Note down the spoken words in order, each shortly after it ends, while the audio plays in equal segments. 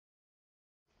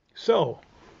So,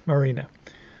 Marina,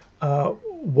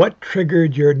 what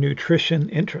triggered your nutrition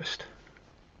interest?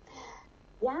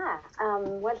 Yeah.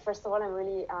 Well, first of all, I'm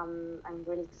really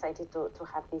excited to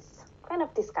have this kind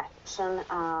of discussion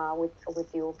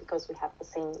with you because we have the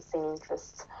same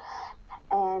interests.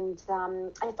 And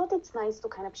I thought it's nice to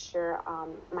kind of share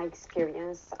my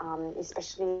experience,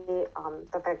 especially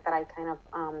the fact that I kind of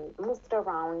moved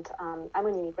around. I'm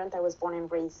an immigrant. I was born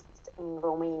and raised in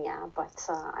Romania, but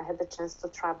I had the chance to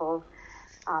travel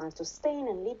to Spain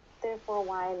and live there for a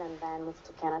while, and then moved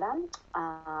to Canada,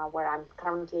 where I'm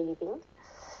currently living.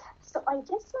 So I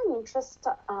guess my interest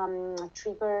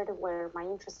triggered where my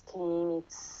interest came.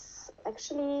 It's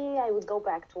actually I would go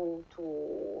back to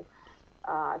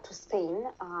Spain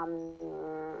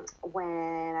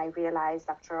when I realized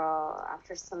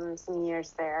after some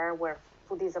years there where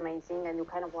food is amazing and you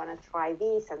kind of want to try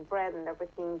this and bread and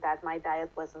everything, that my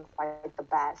diet wasn't quite the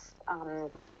best,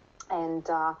 and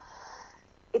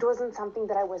it wasn't something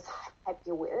that I was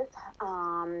happy with.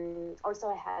 Also,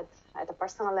 I had at a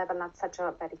personal level not such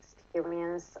a bad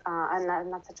experience, and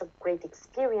not such a great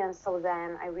experience. So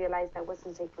then I realized I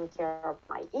wasn't taking care of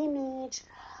my image,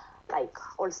 like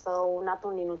also not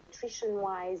only nutrition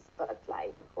wise, but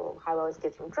like how I was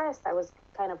getting dressed. I was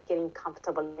kind of getting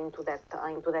comfortable into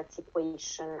that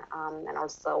situation, and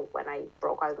also when I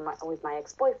broke out with my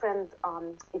ex-boyfriend,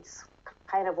 it's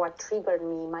kind of what triggered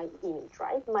me, my image,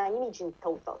 right? My image in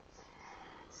total.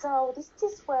 So this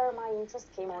is where my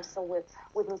interest came also with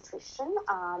nutrition.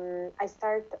 I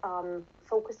start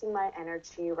focusing my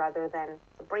energy rather than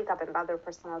the breakup and other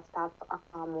personal stuff,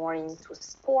 more into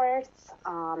sports,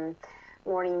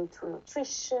 more into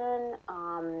nutrition.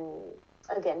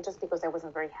 Again, just because I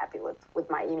wasn't very happy with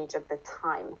my image at the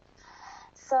time.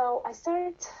 So I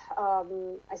started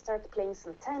playing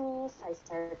some tennis. I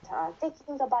started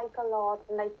taking the bike a lot,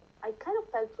 and I kind of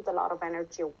felt with a lot of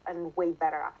energy and way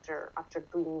better after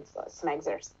doing some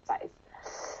exercise.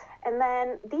 And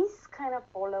then this kind of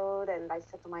followed, and I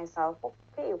said to myself,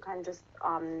 okay, you can't just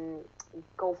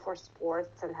go for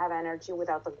sports and have energy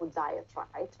without a good diet,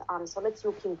 right? So let's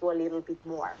look into a little bit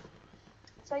more.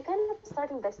 So I kind of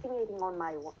started investigating on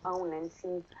my own and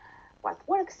see what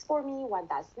works for me, what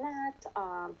does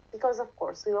not, because of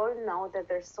course we all know that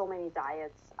there's so many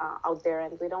diets out there,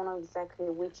 and we don't know exactly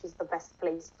which is the best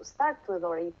place to start with,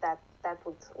 or if that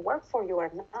would work for you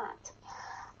or not.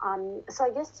 So I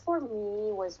guess for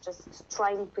me was just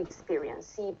trying to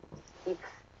experience, see if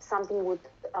something would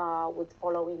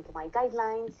follow into my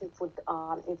guidelines, it would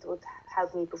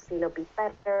help me to feel a bit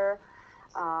better,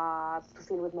 to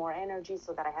feel with more energy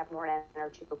so that I have more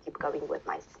energy to keep going with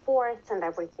my sports and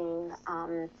everything.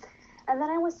 And then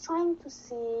I was trying to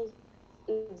see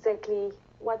exactly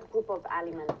what group of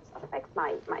aliments affect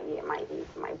my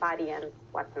body and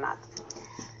whatnot.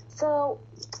 So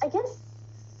I guess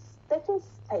that in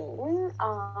Spain,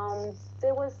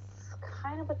 there was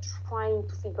kind of a trying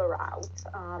to figure out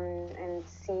and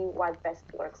see what best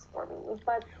works for me.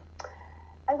 But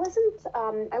I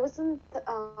wasn't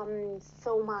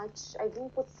so much, I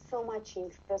didn't put so much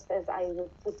interest as I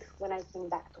would put when I came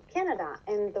back to Canada.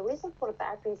 And the reason for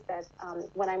that is that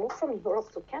when I moved from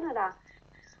Europe to Canada,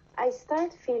 I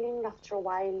started feeling after a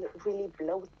while really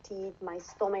bloated. My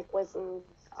stomach wasn't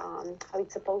how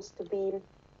it's supposed to be.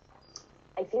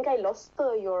 I think I lost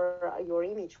your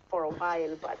image for a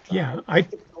while, but Yeah, I'll I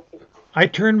keep talking. I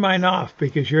turned mine off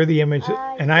because you're the image,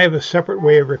 and I Yes, have a separate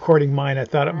way I of recording mine. I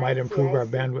thought it might I see, improve I our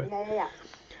see. bandwidth. Yeah, yeah, yeah.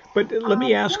 But let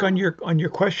me ask Yeah. on your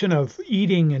question of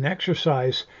eating and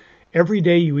exercise. Every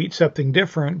day you eat something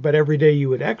different, but every day you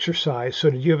would exercise. So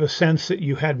did you have a sense that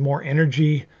you had more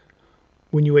energy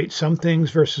when you ate some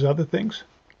things versus other things?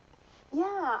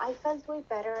 Yeah, I felt way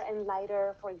better and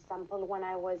lighter. For example, when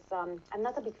I'm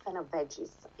not a big fan of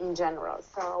veggies in general.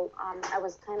 So I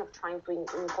was kind of trying to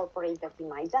incorporate that in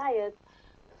my diet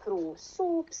through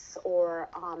soups or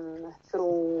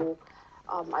through,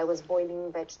 I was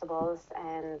boiling vegetables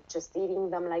and just eating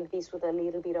them like this with a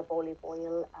little bit of olive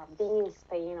oil. Being in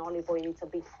Spain, olive oil is a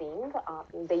big thing.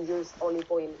 They use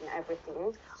olive oil in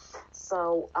everything.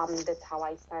 So that's how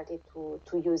I started to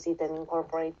use it and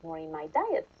incorporate more in my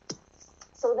diet.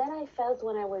 So then I felt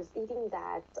when I was eating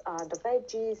that, the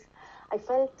veggies, I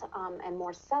felt, and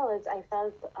more salads, I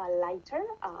felt lighter,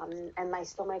 and my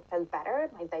stomach felt better,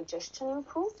 my digestion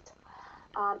improved.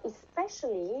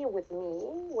 Especially with me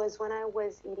was when I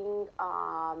was eating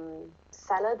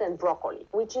salad and broccoli,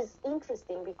 which is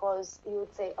interesting because you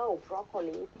would say, oh,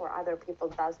 broccoli for other people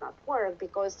does not work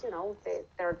because,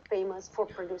 they're famous for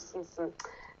producing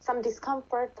some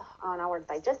discomfort on our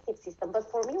digestive system, but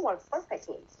for me works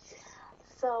perfectly.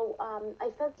 So I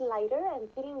felt lighter, and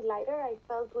feeling lighter, I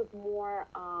felt with more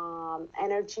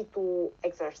energy to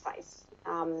exercise.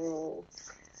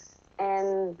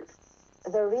 And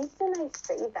the reason I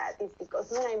say that is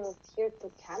because when I moved here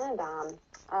to Canada,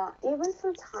 even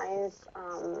sometimes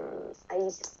I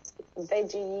eat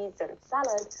veggies and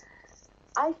salad,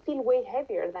 I feel way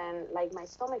heavier than, like, my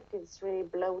stomach feels really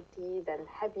bloated and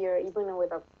heavier, even with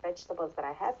the vegetables that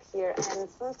I have here. And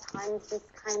sometimes this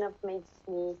kind of makes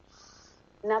me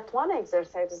not want to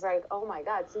exercise. It's like, oh my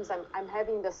God, since I'm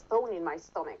having the stone in my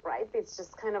stomach, right? It's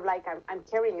just kind of like I'm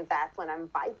carrying that when I'm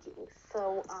biking.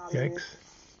 So, Yikes.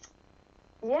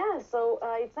 yeah, so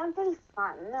it's not very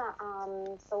fun.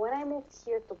 So when I moved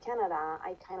here to Canada,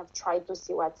 I kind of tried to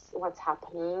see what's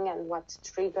happening and what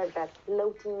triggered that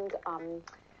bloating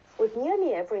with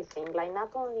nearly everything, like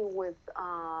not only with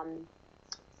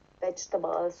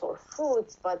vegetables or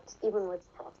fruits, but even with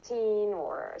protein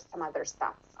or some other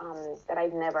stuff that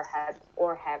I've never had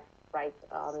or have, right,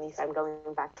 if I'm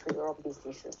going back to Europe, these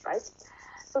issues, right?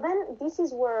 So then this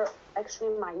is where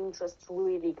actually my interest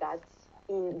really got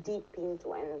in deep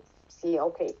into and see,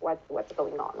 okay, what's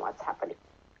going on, what's happening.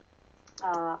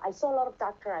 I saw a lot of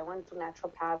doctors. I went to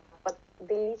naturopath, but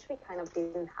they literally kind of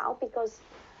didn't help because,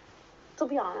 to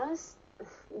be honest,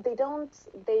 they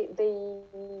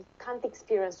can't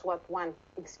experience what one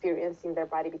experience in their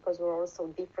body because we're all so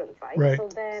different, right? Right. So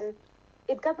then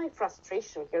it got my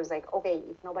frustration here. It's like, okay,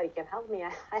 if nobody can help me,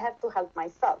 I have to help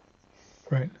myself.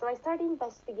 Right. So I started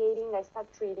investigating, I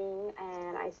started reading,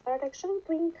 and I started actually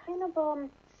doing kind of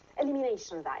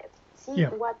elimination diet. See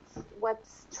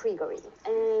what's triggering,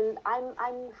 and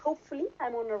I'm hopefully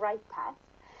I'm on the right path.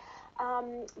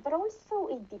 But also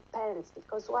it depends,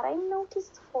 because what I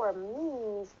noticed for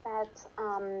me is that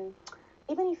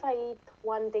even if I eat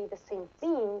one day the same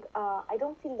thing, I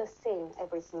don't feel the same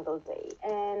every single day.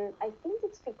 And I think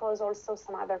it's because also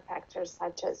some other factors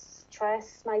such as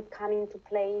stress might come into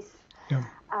place,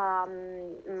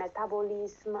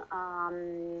 metabolism,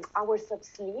 hours of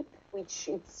sleep, which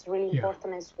is really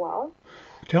important as well.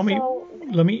 Tell me,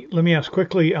 let me ask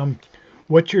quickly,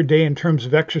 what's your day in terms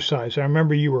of exercise? I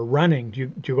remember you were running. Do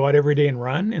you go out every day and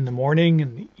run in the morning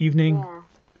and the evening?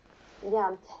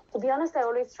 Yeah. To be honest, I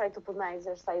always try to put my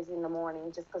exercise in the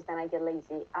morning just because then I get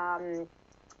lazy.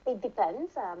 It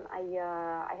depends.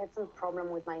 I had some problem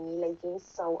with my knee lately,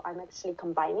 so I'm actually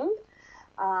combining.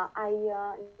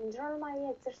 In general, my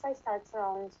exercise starts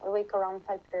around, I wake around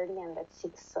 5:30, and at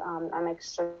 6, I'm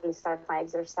actually start my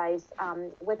exercise,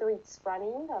 whether it's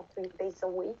running 3 days a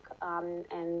week,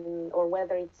 or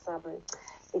whether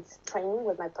it's training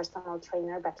with my personal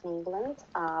trainer back in England,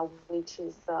 which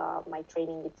is my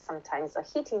training. It's sometimes a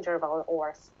HIIT interval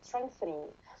or strengthening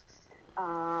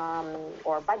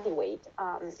or body weight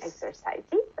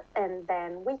exercises, and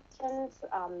then weekends,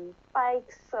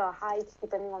 bikes, hikes,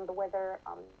 depending on the weather.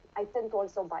 I tend to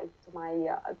also bike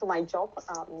to my job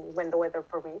when the weather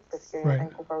permits, because here in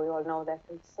Vancouver we all know that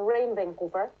it's rain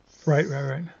Vancouver. Right.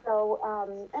 So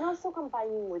and also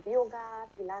combining with yoga,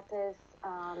 Pilates.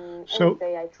 Every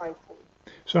day I try to.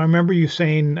 So I remember you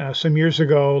saying some years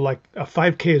ago, like a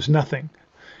 5K is nothing.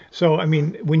 So, I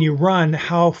mean, when you run,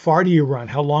 how far do you run?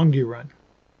 How long do you run?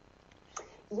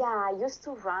 Yeah, I used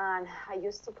to run. I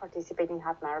used to participate in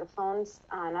half marathons.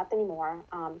 Not anymore.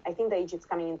 I think the age is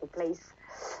coming into place.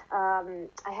 I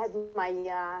had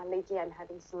lately I'm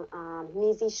having some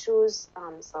knee issues.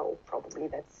 So probably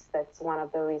that's one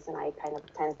of the reasons I kind of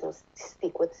tend to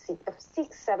stick with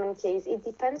 7Ks. It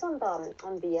depends on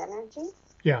the energy.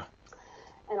 Yeah.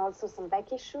 And also some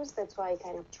back issues. That's why I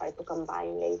kind of try to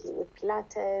combine lately with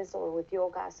Pilates or with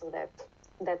yoga, so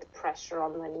that pressure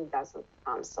on the knee doesn't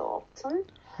come so often.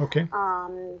 Okay.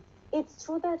 It's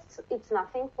true that it's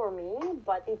nothing for me,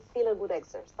 but it's still a good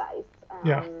exercise.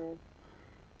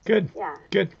 Good. Yeah.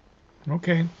 Good.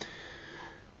 Okay.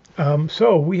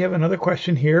 So we have another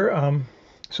question here.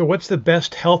 So what's the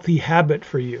best healthy habit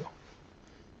for you?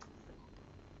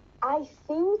 I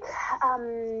think,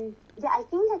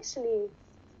 actually,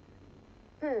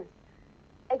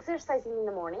 exercising in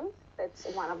the morning. That's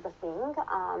one of the things,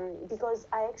 because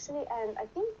I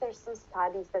think there's some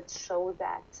studies that show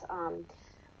that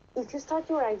if you start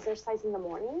your exercise in the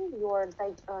morning, your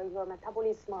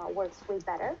metabolism works way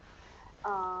better,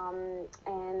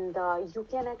 and you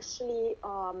can actually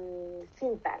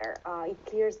feel better. It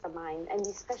clears the mind, and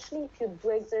especially if you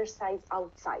do exercise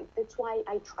outside. That's why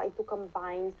I try to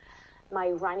combine my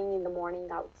running in the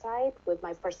morning outside with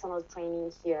my personal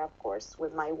training here, of course,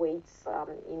 with my weights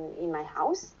in my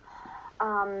house,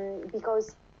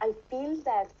 because I feel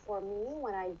that for me,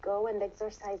 when I go and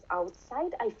exercise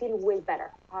outside, I feel way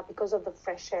better because of the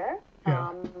fresh air.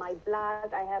 Yeah. My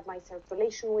blood, I have my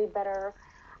circulation way better.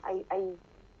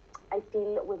 I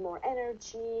feel with more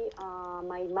energy.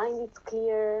 My mind is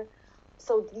clear.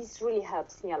 So this really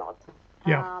helps me a lot.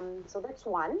 Yeah. So that's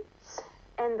one.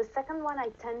 And the second one, I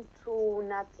tend to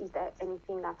not eat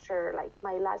anything after, like,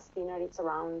 my last dinner. It's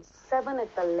around 7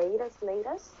 at the latest.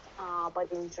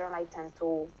 But in general, I tend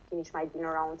to finish my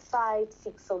dinner around 5,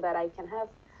 6, so that I can have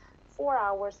 4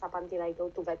 hours up until I go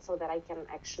to bed, so that I can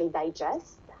actually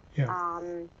digest. Yeah.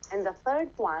 And the third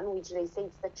one, which they say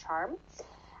is the charm,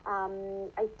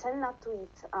 I tend not to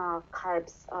eat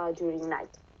carbs during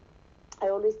night. I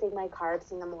always take my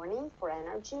carbs in the morning for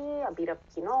energy, a bit of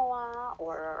quinoa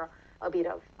or a bit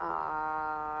of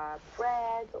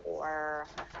bread or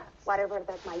whatever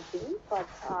that might be. But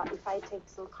if I take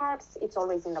some carbs, it's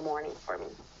always in the morning for me.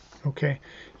 Okay.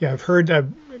 Yeah,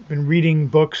 I've been reading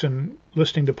books and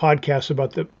listening to podcasts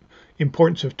about the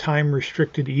importance of time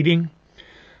restricted eating,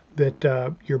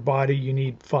 that your body, you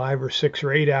need 5 or 6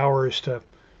 or 8 hours to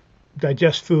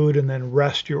digest food and then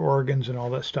rest your organs and all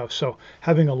that stuff. So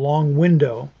having a long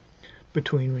window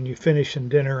between when you finish in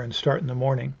dinner and start in the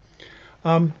morning.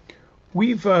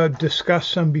 We've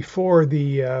discussed some before,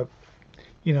 the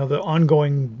the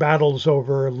ongoing battles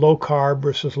over low carb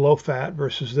versus low fat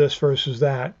versus this versus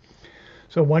that.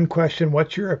 So one question,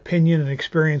 what's your opinion and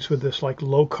experience with this, like,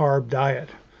 low carb diet?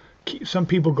 Some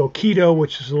people go keto,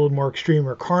 which is a little more extreme,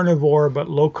 or carnivore, but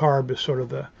low carb is sort of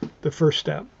the first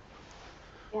step.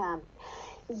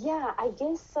 Yeah, I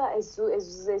guess as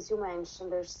you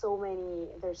mentioned, there's so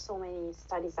many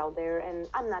studies out there, and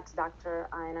I'm not a doctor,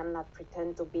 and I'm not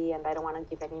pretend to be, and I don't want to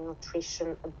give any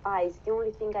nutrition advice. The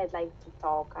only thing I'd like to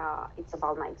talk, it's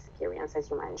about my experience, as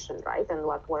you mentioned, right, and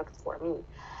what worked for me.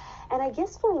 And I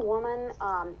guess for a woman,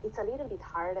 it's a little bit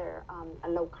harder, a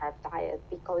low carb diet,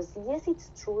 because yes, it's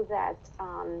true that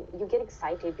you get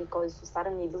excited because you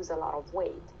suddenly lose a lot of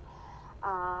weight.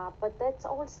 But that's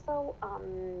also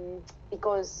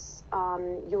because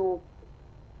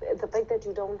the fact that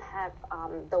you don't have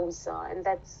those, and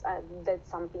that's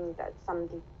something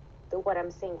what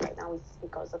I'm saying right now is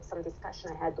because of some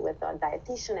discussion I had with a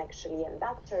dietitian actually and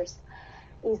doctors,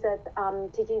 is that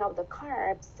taking out the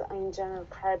carbs, in general,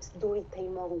 carbs do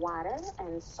retain more water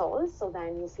and salt, so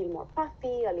then you feel more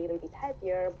puffy, a little bit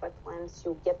heavier. But once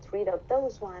you get rid of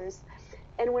those ones,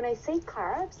 and when I say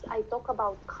carbs, I talk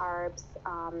about carbs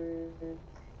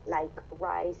like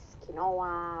rice,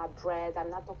 quinoa, bread.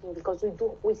 I'm not talking, because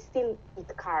we still eat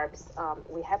carbs.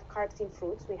 We have carbs in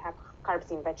fruits, we have carbs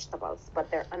in vegetables,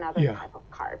 but they're another type of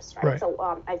carbs, right?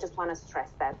 So I just want to stress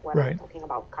that when I'm talking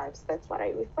about carbs, that's what I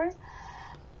refer.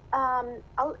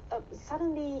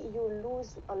 Suddenly you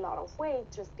lose a lot of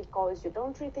weight just because you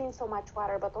don't retain so much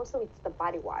water, but also it's the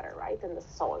body water, right, and the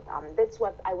salt. That's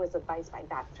what I was advised by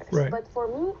doctors. But for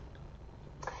me,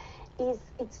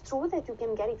 it's true that you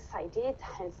can get excited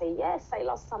and say, yes, I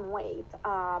lost some weight,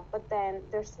 but then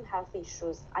there's some health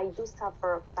issues. I do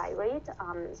suffer thyroid,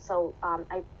 so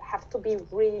I have to be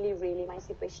really, my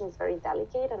situation is very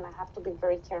delicate, and I have to be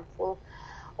very careful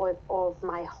of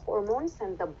my hormones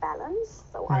and the balance.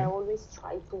 So I always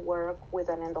try to work with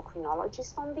an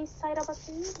endocrinologist on this side of a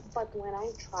thing. But when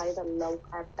I try the low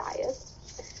carb diet,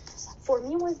 for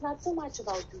me was not so much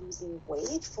about losing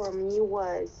weight. For me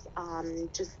was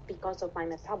just because of my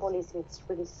metabolism, it's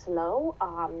really slow,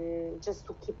 just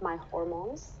to keep my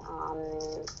hormones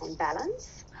on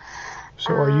balance.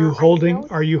 So are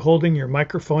you holding your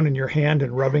microphone in your hand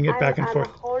and rubbing it back and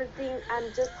forth?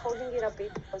 I'm just holding it a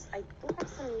bit because I do have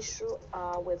some issue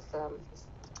with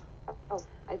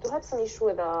I do have some issue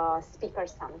with the speaker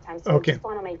sometimes. So I just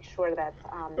want to make sure that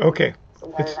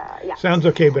sounds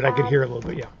okay, but I could hear a little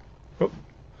bit. Yeah.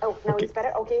 Now it's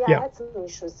better. Okay, I had some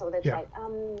issues, so that's right.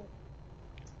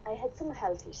 I had some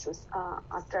health issues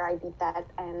after I did that,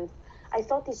 and I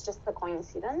thought it's just a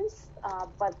coincidence,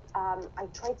 but I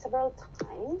tried several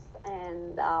times,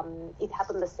 and it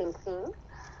happened the same thing.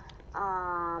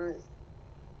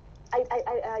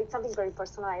 It's something very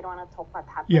personal. I don't want to talk what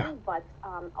happened, but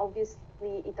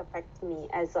obviously it affects me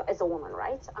as a woman,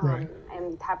 right?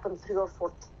 And it happened 3 or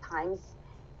 4 times,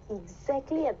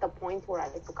 exactly at the point where I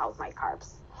took out my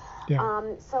carbs.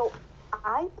 So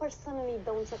I personally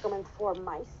don't recommend for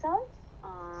myself,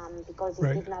 because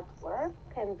it did not work,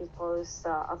 and because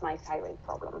of my thyroid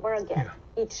problem. But again,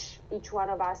 each one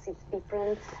of us is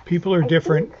different. People are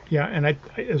different, and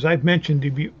as I've mentioned to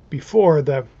you before,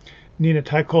 the Nina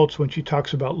Teicholz, when she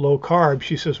talks about low carb,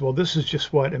 she says, well, this is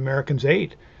just what Americans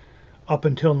ate up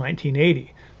until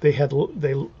 1980. They had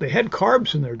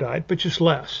carbs in their diet, but just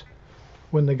less.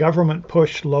 When the government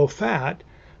pushed low fat,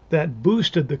 that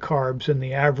boosted the carbs in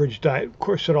the average diet. Of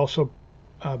course, it also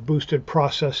boosted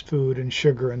processed food and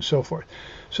sugar and so forth.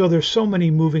 So there's so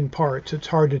many moving parts. It's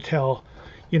hard to tell,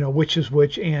 which is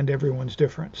which, and everyone's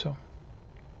different. So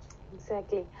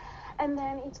Exactly. And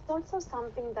then it's also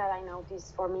something that I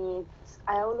notice for me.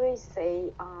 I always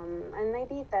say, and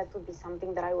maybe that would be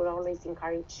something that I would always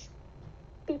encourage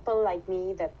people like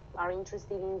me that are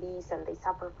interested in this and they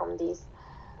suffer from this.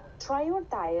 Try your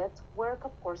diet. Work,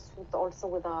 of course, also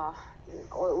with a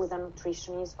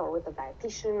nutritionist or with a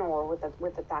dietitian or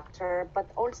with a doctor. But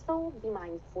also be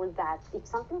mindful that if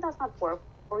something does not work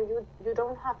for you, you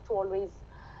don't have to always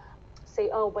say,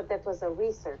 oh, but that was a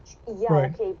research. Yeah,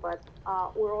 right, okay, but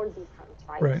we're all different,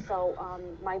 right? right, So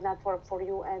might not work for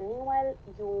you. And meanwhile,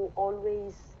 you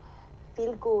always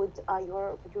feel good.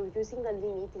 You're using a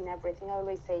limit in everything. I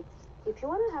always say, if you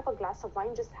want to have a glass of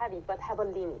wine, just have it, but have a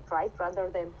limit, right? Rather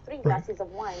than three right, glasses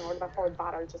of wine or the whole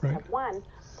bottle, just right, have one.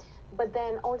 But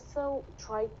then also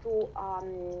try to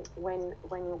when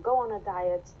you go on a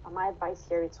diet, my advice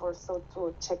here is also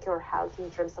to check your health in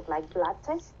terms of like blood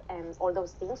tests and all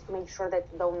those things to make sure that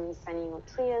you don't miss any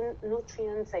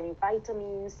nutrients, any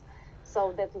vitamins.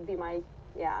 So that would be I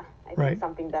think right.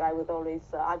 something that I would always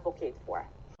advocate for.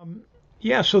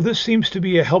 Yeah, so this seems to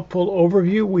be a helpful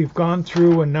overview. We've gone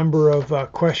through a number of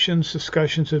questions,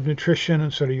 discussions of nutrition,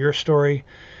 and sort of your story.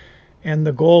 And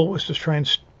the goal was to try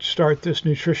and start this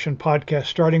nutrition podcast,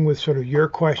 starting with sort of your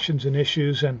questions and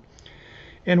issues.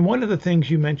 And one of the things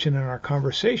you mentioned in our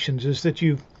conversations is that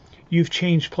you've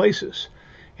changed places.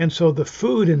 And so the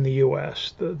food in the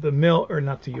U.S., the milk, or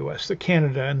not the U.S., the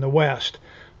Canada and the West,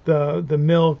 the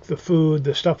milk, the food,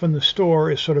 the stuff in the store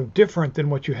is sort of different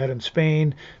than what you had in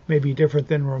Spain, maybe different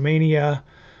than Romania.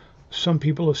 Some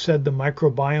people have said the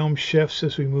microbiome shifts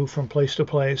as we move from place to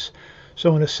place.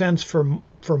 So in a sense,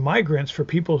 for migrants, for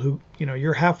people who,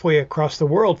 you're halfway across the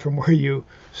world from where you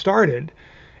started,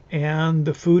 and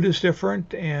the food is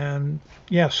different, and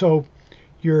yeah, so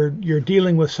you're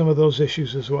dealing with some of those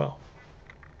issues as well.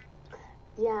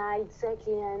 Yeah,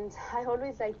 exactly. And I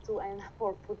always like to and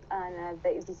for put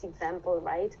this example,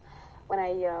 right? When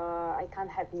I can't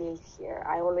have milk here,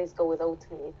 I always go with oat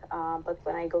milk. But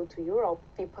when I go to Europe,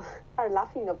 people are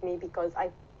laughing at me because I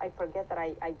forget that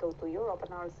I go to Europe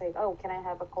and I'll say, oh, can I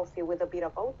have a coffee with a bit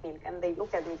of oat milk? And they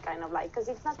look at me kind of like, because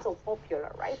it's not so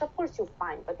popular, right? Of course you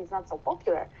find, but it's not so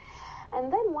popular.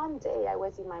 And then one day I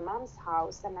was in my mom's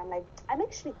house and I'm like, I'm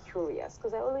actually curious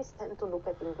because I always tend to look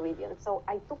at ingredients. So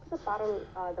I took the bottle,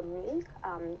 the milk,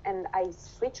 and I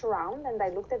switched around and I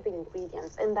looked at the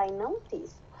ingredients and I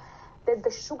noticed that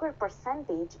the sugar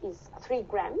percentage is 3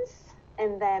 grams.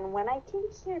 And then when I came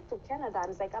here to Canada, I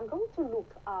was like, I'm going to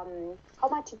look how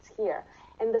much it's here.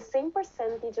 And the same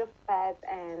percentage of fat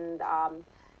and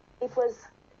it was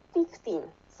 15.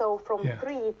 So from Yeah,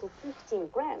 3 to 15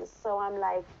 grams. So I'm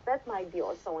like, that might be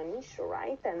also an issue,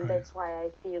 right? And right. that's why I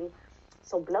feel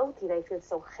so bloated. I feel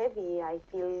so heavy. I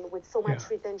feel with so Yeah, much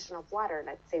retention of water,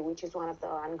 let's say, which is one of the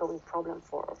ongoing problem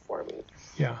for me.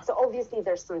 yeah, So obviously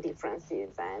there's some differences,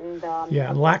 and yeah.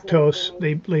 And unfortunately they lactose,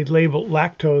 make they label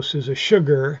lactose as a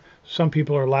sugar. Some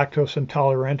people are lactose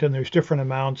intolerant, and there's different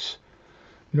amounts.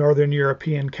 Northern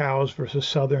European cows versus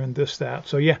Southern this that.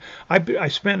 So yeah, I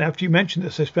spent after you mentioned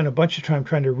this, I spent a bunch of time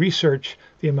trying to research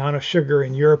the amount of sugar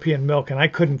in European milk, and I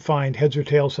couldn't find heads or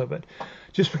tails of it,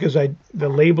 just because the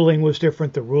labeling was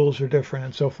different, the rules are different,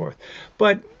 and so forth.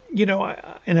 But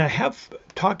I have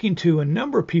talking to a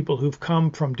number of people who've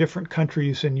come from different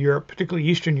countries in Europe, particularly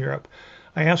Eastern Europe.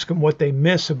 I ask them what they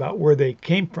miss about where they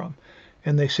came from,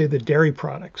 and they say the dairy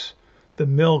products, the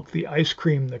milk, the ice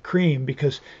cream, the cream,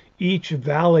 because each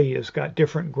valley has got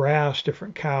different grass,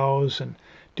 different cows, and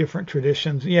different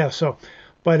traditions. Yeah, so,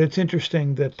 but it's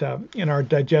interesting that in our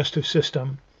digestive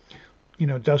system,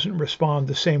 doesn't respond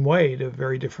the same way to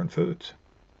very different foods.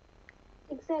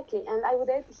 exactly. And I would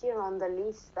add here on the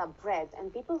list bread,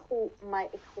 and people who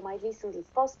might listen to this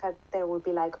podcast, they will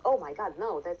be like, oh my God,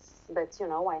 no, that's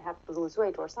I have to lose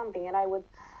weight or something. And I would,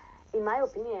 in my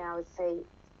opinion, I would say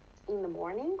in the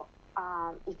morning,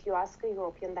 if you ask a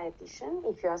European dietitian,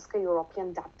 if you ask a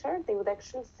European doctor, they would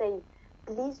actually say,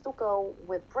 please do go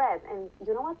with bread. And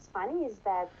you know what's funny is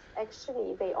that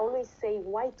actually they always say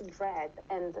white bread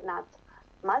and not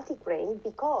multigrain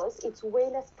because it's way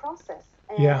less processed.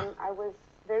 Yeah, And I was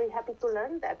very happy to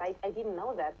learn that. I didn't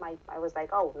know that. I was like,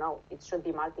 oh no, it should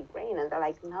be multigrain. And they're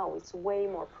like, no, it's way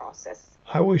more processed.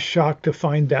 I was shocked to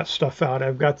find that stuff out.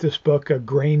 I've got this book, A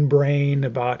Grain Brain,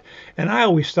 and I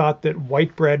always thought that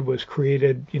white bread was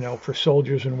created, for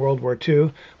soldiers in World War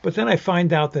II. But then I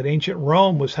find out that ancient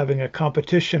Rome was having a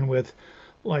competition with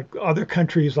like other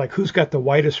countries, like who's got the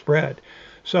whitest bread.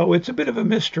 So it's a bit of a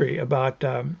mystery about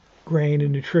grain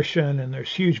and nutrition, and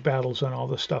there's huge battles on all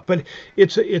this stuff. But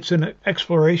it's an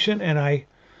exploration, and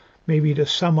maybe to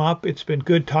sum up, it's been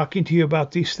good talking to you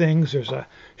about these things. There's a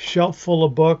shelf full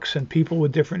of books and people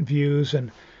with different views,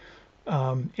 and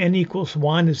N equals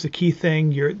one is the key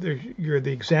thing. You're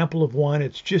the example of one.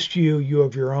 It's just you. You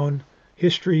have your own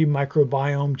history,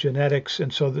 microbiome, genetics,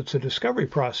 and so that's a discovery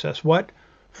process. What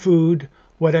food,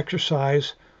 what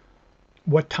exercise,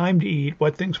 what time to eat,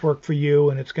 what things work for you,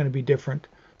 and it's going to be different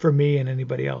for me and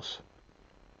anybody else.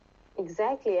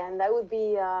 Exactly, and I would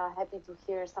be happy to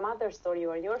hear some other story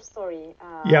or your story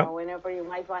Yep. whenever you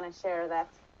might want to share that.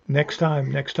 Next time.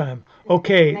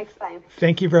 Okay. Next time.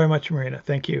 Thank you very much, Marina.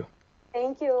 Thank you.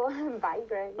 Thank you. Bye,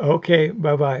 Greg. Okay.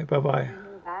 Bye-bye. Bye-bye.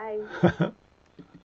 Bye.